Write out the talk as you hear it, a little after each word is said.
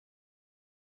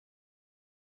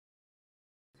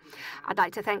I'd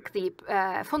like to thank the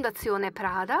Fondazione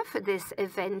Prada for this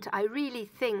event. I really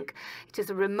think it is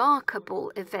a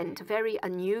remarkable event, very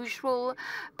unusual,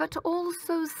 but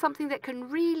also something that can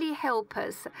really help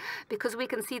us, because we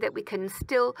can see that we can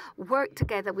still work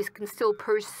together, we can still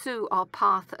pursue our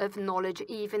path of knowledge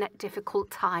even at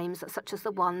difficult times such as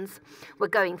the ones we're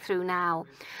going through now.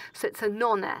 So it's an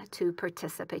honor to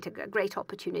participate, a great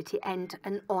opportunity and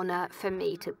an honor for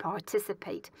me to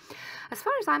participate. As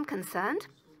far as I'm concerned,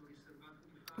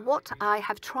 what I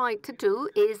have tried to do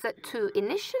is to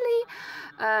initially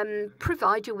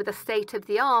provide you with a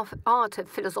state-of-the-art of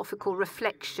philosophical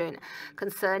reflection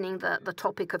concerning the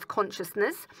topic of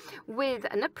consciousness, with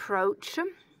an approach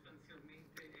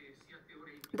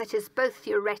that is both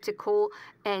theoretical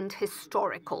and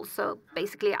historical. So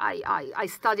basically, I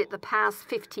studied the past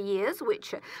 50 years,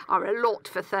 which are a lot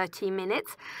for 30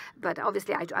 minutes, but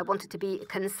obviously I wanted to be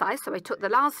concise, so I took the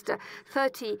last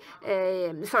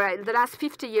the last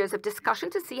 50 years of discussion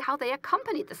to see how they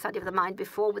accompanied the study of the mind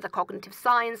before, with the cognitive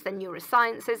science, the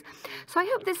neurosciences. So I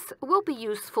hope this will be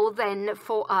useful then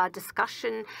for our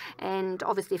discussion, and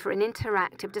obviously for an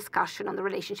interactive discussion on the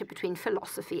relationship between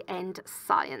philosophy and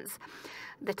science,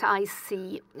 that I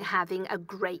see having a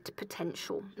great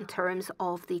potential in terms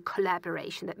of the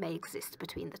collaboration that may exist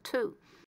between the two.